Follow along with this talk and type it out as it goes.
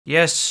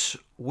Yes,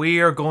 we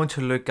are going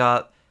to look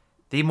at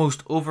the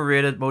most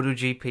overrated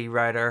MotoGP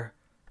rider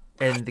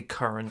in the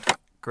current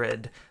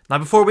grid. Now,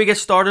 before we get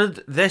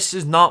started, this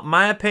is not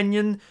my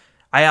opinion.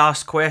 I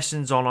asked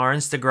questions on our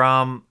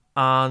Instagram,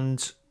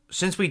 and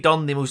since we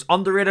done the most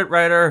underrated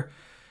rider,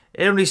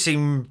 it only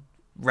seemed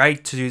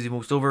right to do the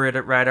most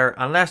overrated rider.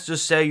 And let's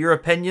just say your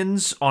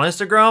opinions on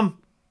Instagram,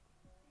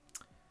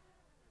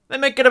 they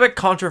make it a bit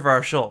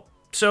controversial.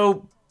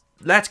 So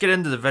let's get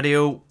into the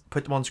video,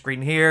 put them on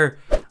screen here,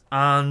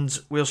 and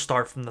we'll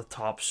start from the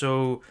top.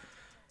 So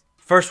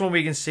first one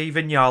we can see,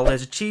 Vignale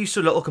has achieved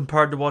so little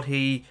compared to what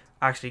he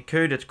actually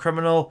could. It's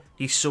criminal.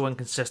 He's so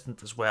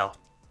inconsistent as well.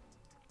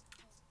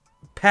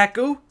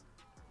 Pecco,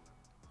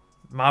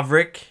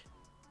 Maverick,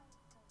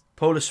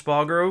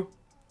 Espargaro.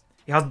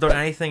 He hasn't done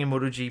anything in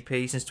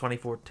MotoGP since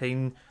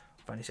 2014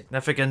 of any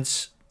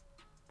significance.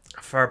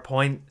 Fair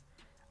point.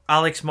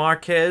 Alex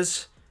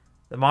Marquez,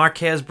 the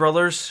Marquez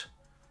brothers.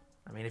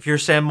 I mean, if you're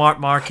saying Marc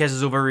Marquez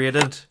is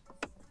overrated,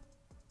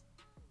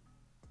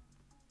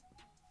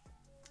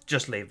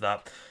 just leave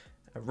that.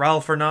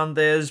 Raul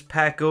Fernandez,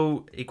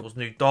 Pecco equals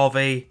New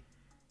Dove.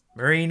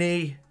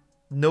 Marini,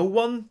 no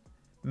one.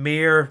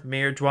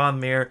 Joan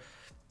Mir.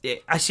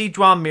 I see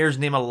Joan Mir's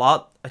name a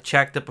lot. I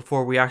checked it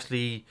before we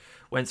actually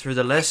went through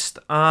the list,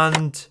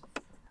 and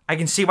I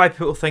can see why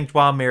people think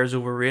Joan Mir is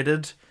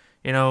overrated.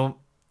 You know,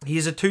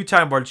 he's a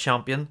two-time world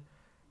champion.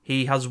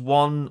 He has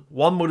won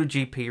one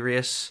MotoGP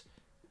race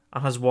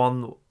and has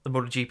won the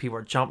MotoGP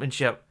World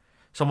Championship.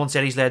 Someone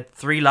said he's led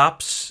 3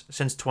 laps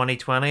since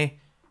 2020.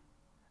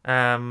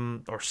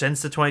 Or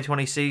since the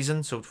 2020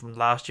 season, so from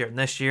last year and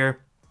this year.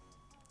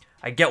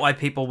 I get why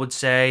people would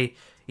say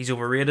he's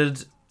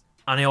overrated,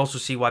 and I also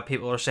see why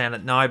people are saying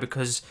it now,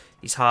 because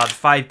he's had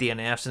 5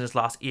 DNFs in his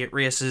last 8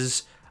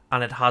 races,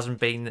 and it hasn't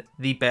been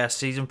the best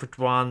season for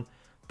Joan.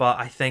 But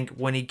I think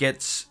when he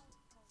gets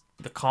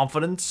the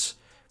confidence,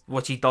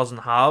 which he doesn't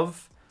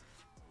have,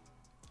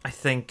 I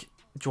think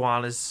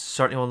Joan is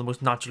certainly one of the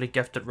most naturally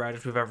gifted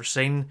riders we've ever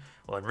seen.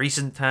 Well, in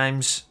recent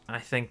times, I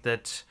think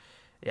that,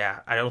 yeah,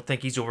 I don't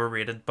think he's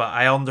overrated, but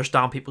I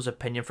understand people's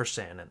opinion for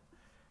saying it.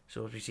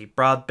 So as we see,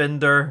 Brad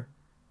Binder,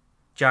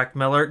 Jack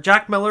Miller.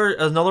 Jack Miller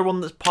is another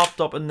one that's popped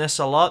up in this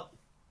a lot.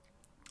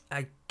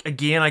 I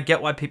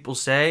get why people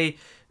say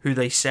who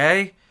they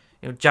say.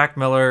 You know, Jack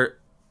Miller,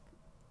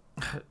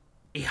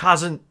 he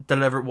hasn't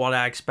delivered what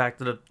I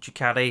expected of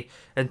Ducati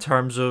in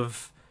terms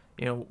of,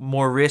 you know,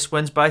 more race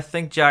wins, but I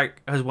think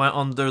Jack has went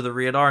under the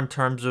radar in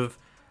terms of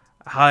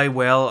how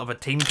well of a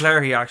team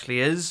player he actually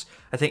is.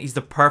 I think he's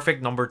the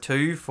perfect number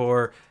 2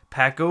 for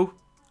Pecco.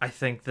 I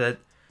think that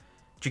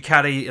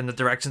Ducati, in the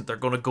direction they're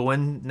going to go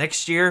in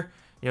next year,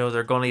 you know,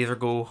 they're going to either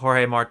go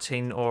Jorge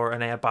Martin or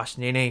Enea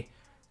Bastianini.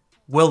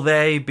 Will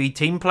they be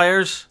team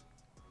players?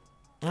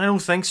 I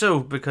don't think so,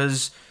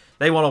 because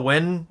they want to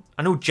win.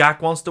 I know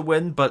Jack wants to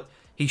win, but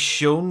he's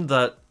shown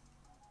that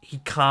he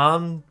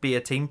can be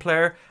a team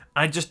player.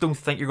 I just don't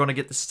think you're going to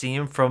get the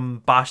same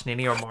from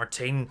Bastianini or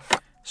Martin.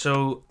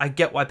 So I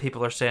get why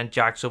people are saying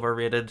Jack's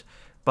overrated,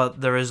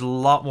 but there is a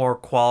lot more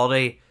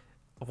quality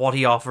of what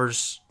he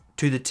offers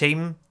to the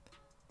team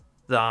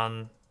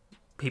than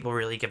people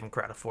really give him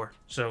credit for.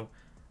 So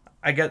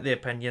I get the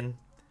opinion.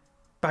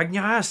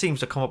 Bagnaia seems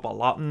to come up a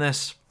lot in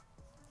this.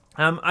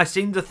 I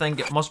seem to think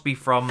it must be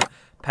from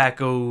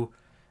Pecco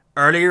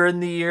earlier in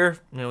the year.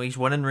 You know, he's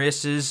winning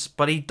races,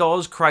 but he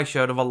does crash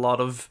out of a lot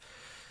of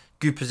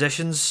good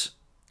positions.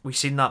 We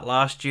seen that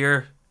last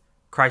year,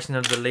 crashing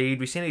out of the lead.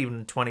 We've seen it even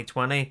in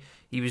 2020.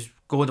 He was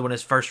going to win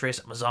his first race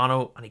at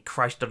Misano, and he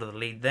crashed out of the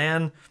lead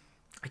then.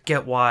 I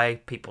get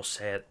why people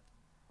say it.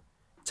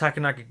 Taka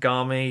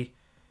Nakagami.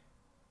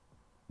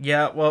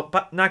 Yeah, well,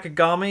 but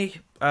Nakagami,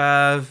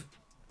 I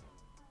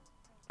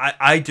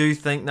do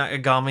think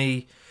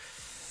Nakagami,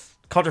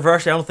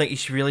 controversially, I don't think he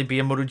should really be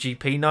in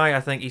MotoGP now.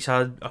 I think he's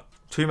had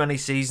too many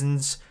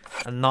seasons,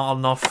 and not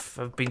enough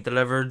have been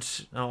delivered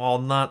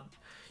on that.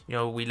 You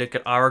know, we look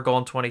at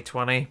Aragon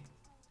 2020.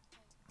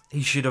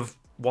 He should have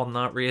won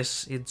that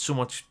race. He had so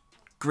much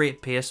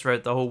great pace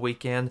throughout the whole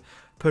weekend.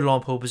 Put it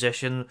on pole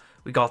position.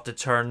 We got to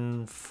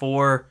turn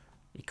 4.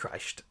 He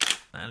crashed.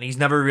 And he's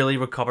never really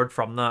recovered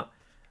from that.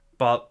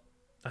 But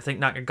I think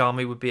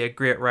Nakagami would be a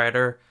great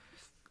rider.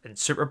 In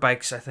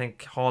Superbikes, I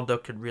think Honda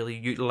could really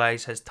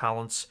utilise his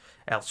talents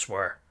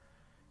elsewhere.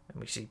 And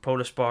we see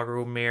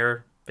Espargaro,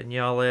 Mir,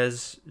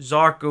 Vignales,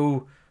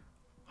 Zarco,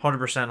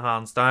 100%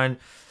 hands down.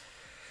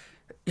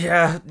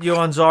 Yeah,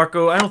 Johan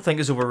Zarco, I don't think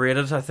is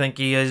overrated. I think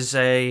he is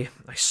a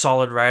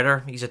solid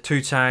rider. He's a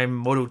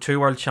 2-time Moto2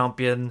 world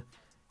champion.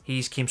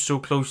 He's came so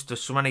close to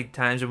so many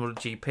times in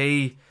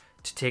MotoGP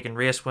to taking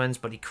race wins,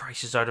 but he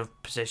crashes out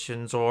of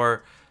positions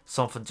or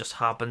something just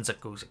happens that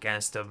goes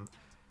against him.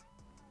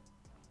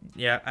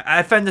 Yeah,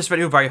 I found this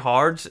video very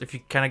hard, if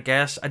you kind of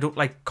guess. I don't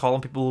like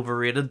calling people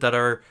overrated that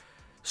are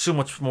so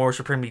much more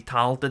supremely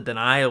talented than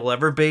I will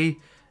ever be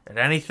at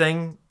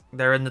anything.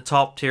 They're in the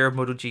top tier of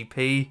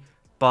MotoGP,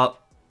 but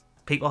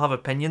people have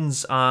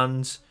opinions,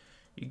 and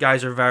you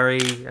guys are very,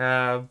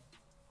 how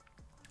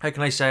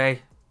can I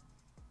say,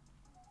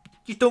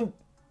 you don't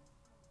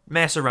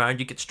mess around.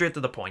 You get straight to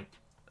the point,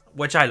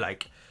 which I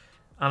like.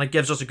 And it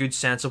gives us a good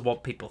sense of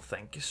what people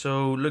think.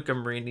 So, Luca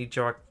Marini,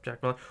 Jack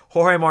Miller,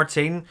 Jorge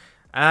Martin.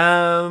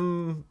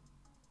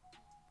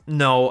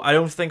 No, I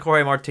don't think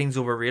Jorge Martin's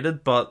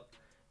overrated, but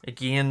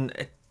again,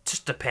 it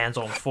just depends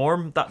on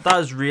form. That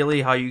is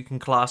really how you can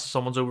class if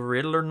someone's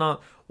overrated or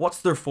not.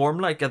 What's their form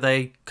like? Are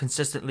they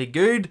consistently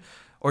good?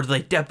 Or do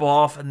they dip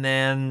off and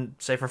then,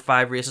 say for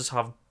 5 races,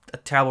 have a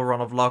terrible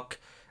run of luck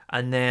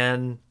and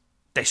then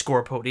they score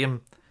a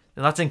podium?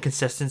 And that's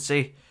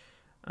inconsistency.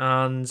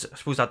 And I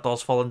suppose that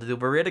does fall into the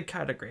overrated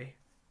category.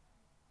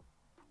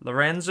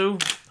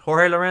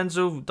 Jorge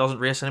Lorenzo, doesn't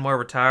race anymore,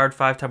 retired,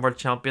 5-time world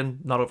champion,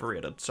 not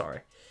overrated, sorry.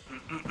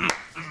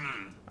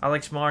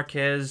 Alex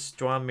Marquez,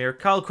 Joan Mir,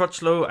 Kyle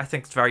Crutchlow, I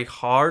think it's very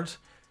hard.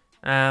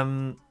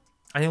 I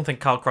don't think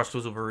Kyle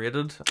Crutchlow's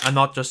overrated. I'm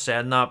not just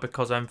saying that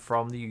because I'm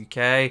from the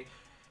UK.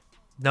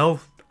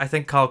 No, I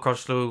think Kyle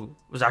Crutchlow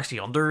was actually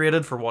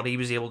underrated for what he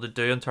was able to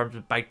do in terms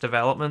of bike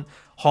development.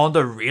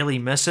 Honda really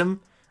miss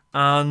him.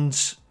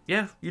 And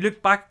yeah, you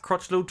look back at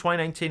Crutchlow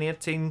 2019,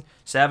 18,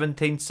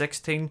 17,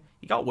 16.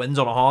 He got wins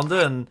on a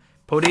Honda and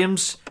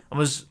podiums and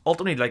was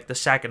ultimately like the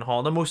second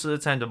Honda most of the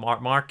time to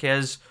Marc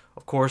Marquez.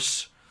 Of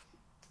course,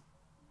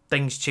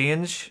 things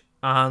change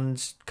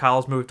and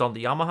Kyle's moved on to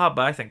Yamaha,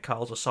 but I think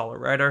Kyle's a solid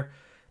rider.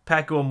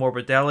 Pecco and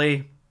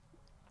Morbidelli.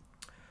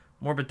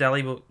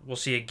 Morbidelli we'll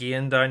see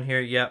again down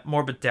here. Yeah,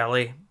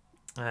 Morbidelli.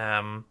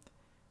 A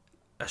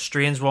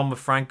strange one with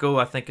Franco.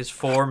 I think his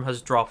form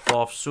has dropped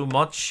off so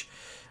much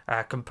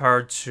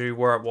compared to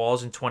where it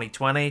was in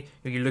 2020.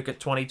 If you look at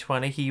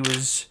 2020, he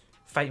was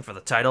fighting for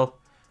the title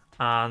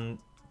and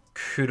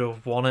could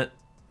have won it,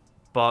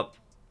 but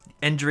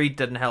injury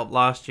didn't help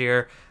last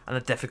year, and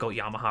the difficult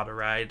Yamaha to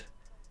ride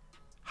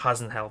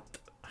hasn't helped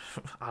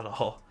at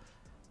all.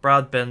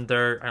 Brad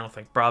Binder, I don't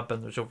think Brad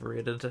Binder's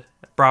overrated.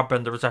 Brad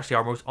Binder was actually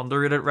our most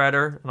underrated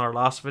rider in our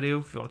last video,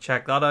 if you want to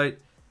check that out.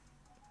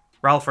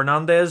 Ralph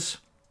Fernandez.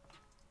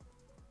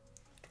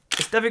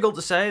 It's difficult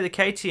to say. The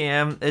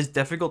KTM is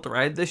difficult to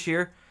ride this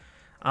year.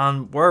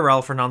 And where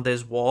Ralph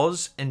Fernandez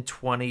was in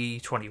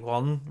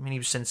 2021, I mean, he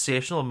was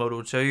sensational in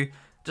Moto 2.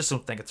 Just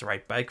don't think it's the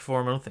right bike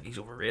for him. I don't think he's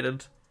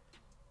overrated.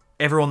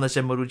 Everyone that's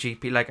in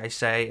MotoGP, like I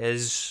say,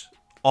 is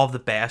of the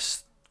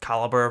best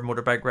caliber of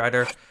motorbike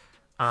rider.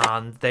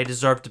 And they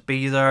deserve to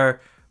be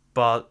there.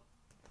 But,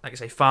 like I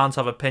say, fans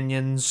have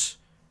opinions.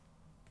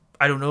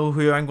 I don't know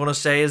who I'm going to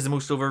say is the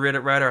most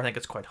overrated rider. I think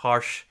it's quite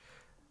harsh.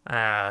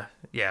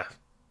 Yeah.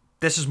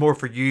 This is more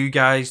for you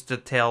guys to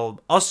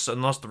tell us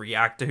and us to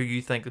react to who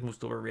you think is the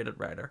most overrated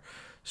rider.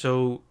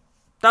 So,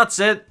 that's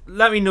it.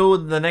 Let me know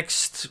in the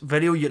next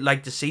video you'd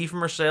like to see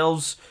from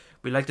ourselves.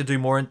 We'd like to do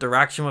more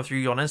interaction with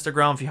you on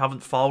Instagram. If you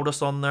haven't followed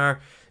us on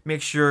there,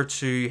 make sure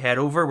to head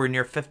over. We're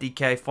near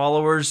 50k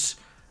followers.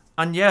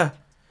 And yeah,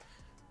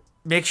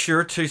 make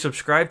sure to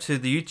subscribe to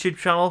the YouTube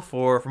channel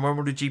for more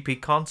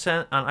MotoGP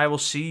content. And I will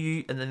see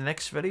you in the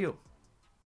next video.